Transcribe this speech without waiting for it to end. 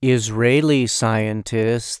Israeli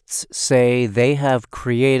scientists say they have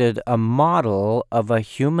created a model of a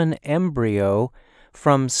human embryo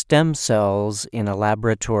from stem cells in a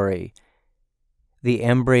laboratory. The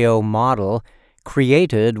embryo model,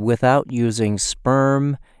 created without using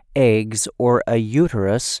sperm, eggs, or a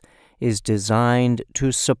uterus, is designed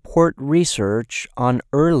to support research on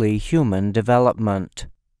early human development.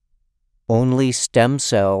 Only stem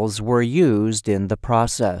cells were used in the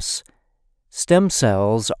process. Stem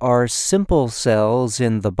cells are simple cells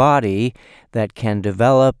in the body that can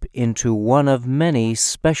develop into one of many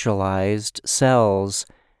specialized cells.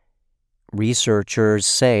 Researchers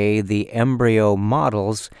say the embryo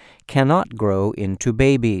models cannot grow into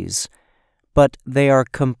babies, but they are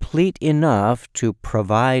complete enough to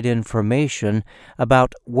provide information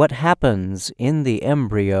about what happens in the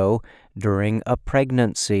embryo during a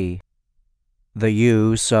pregnancy. The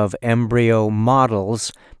use of embryo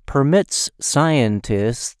models permits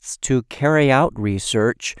scientists to carry out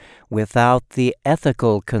research without the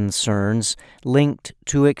ethical concerns linked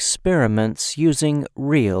to experiments using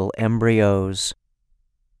real embryos.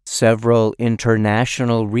 Several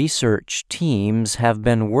international research teams have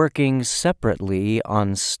been working separately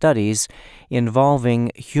on studies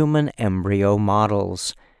involving human embryo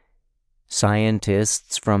models.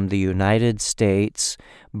 Scientists from the United States,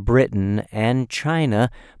 Britain, and China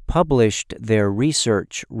published their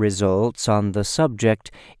research results on the subject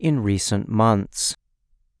in recent months.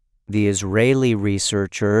 The Israeli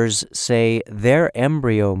researchers say their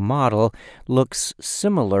embryo model looks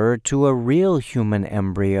similar to a real human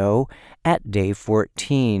embryo at day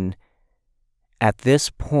 14. At this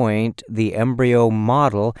point, the embryo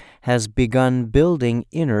model has begun building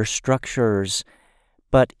inner structures,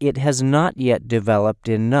 but it has not yet developed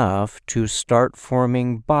enough to start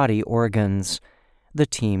forming body organs, the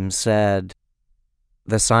team said.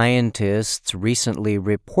 The scientists recently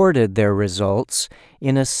reported their results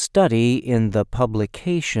in a study in the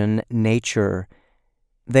publication Nature.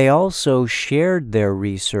 They also shared their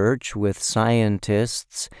research with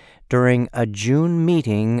scientists during a June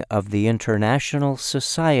meeting of the International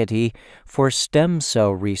Society for Stem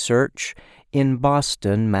Cell Research in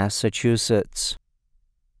Boston, Massachusetts.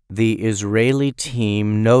 The Israeli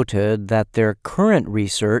team noted that their current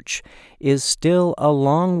research is still a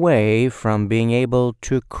long way from being able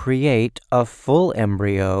to create a full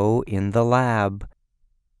embryo in the lab.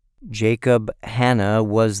 Jacob Hanna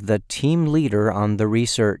was the team leader on the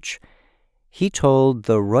research. He told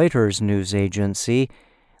the Reuters news agency,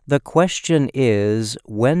 "The question is,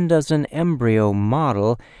 when does an embryo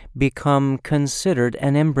model become considered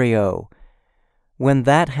an embryo? When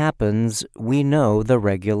that happens, we know the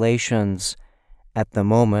regulations. At the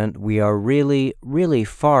moment, we are really, really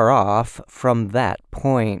far off from that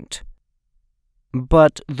point."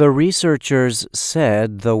 But the researchers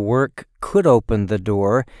said the work could open the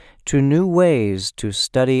door to new ways to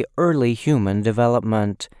study early human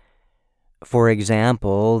development. For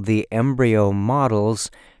example, the embryo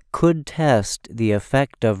models could test the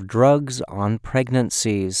effect of drugs on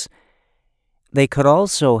pregnancies. They could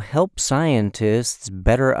also help scientists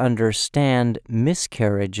better understand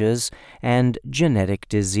miscarriages and genetic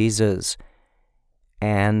diseases.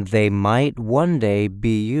 And they might one day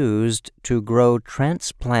be used to grow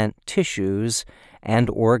transplant tissues and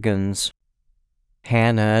organs.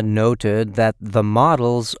 Hanna noted that the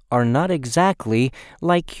models are not exactly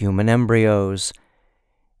like human embryos.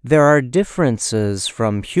 There are differences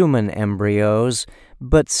from human embryos,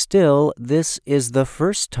 but still this is the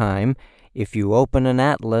first time if you open an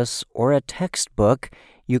atlas or a textbook,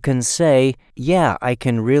 you can say, "Yeah, I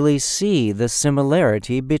can really see the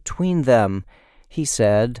similarity between them," he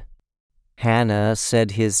said. Hanna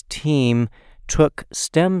said his team took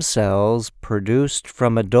stem cells produced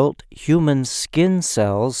from adult human skin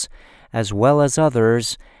cells, as well as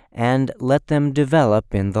others, and let them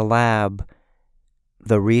develop in the lab.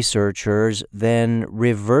 The researchers then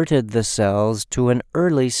reverted the cells to an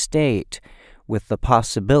early state, with the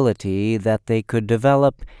possibility that they could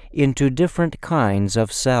develop into different kinds of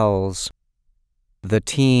cells. The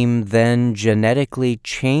team then genetically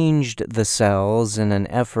changed the cells in an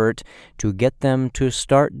effort to get them to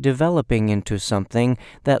start developing into something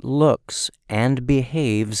that looks and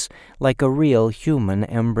behaves like a real human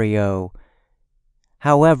embryo.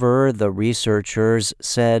 However, the researchers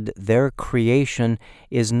said their creation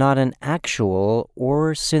is not an actual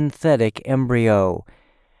or synthetic embryo.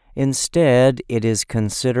 Instead, it is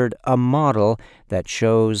considered a model that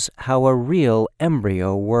shows how a real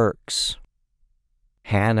embryo works.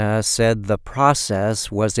 Hanna said the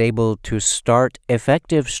process was able to start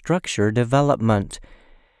effective structure development,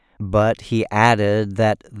 But he added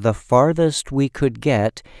that the farthest we could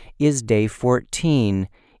get is day 14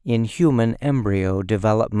 in human embryo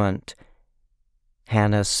development.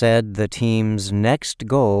 Hannah said the team's next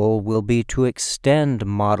goal will be to extend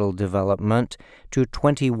model development to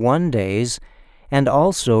 21 days and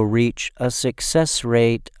also reach a success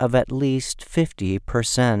rate of at least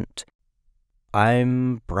 50%.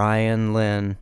 I'm Brian Lynn.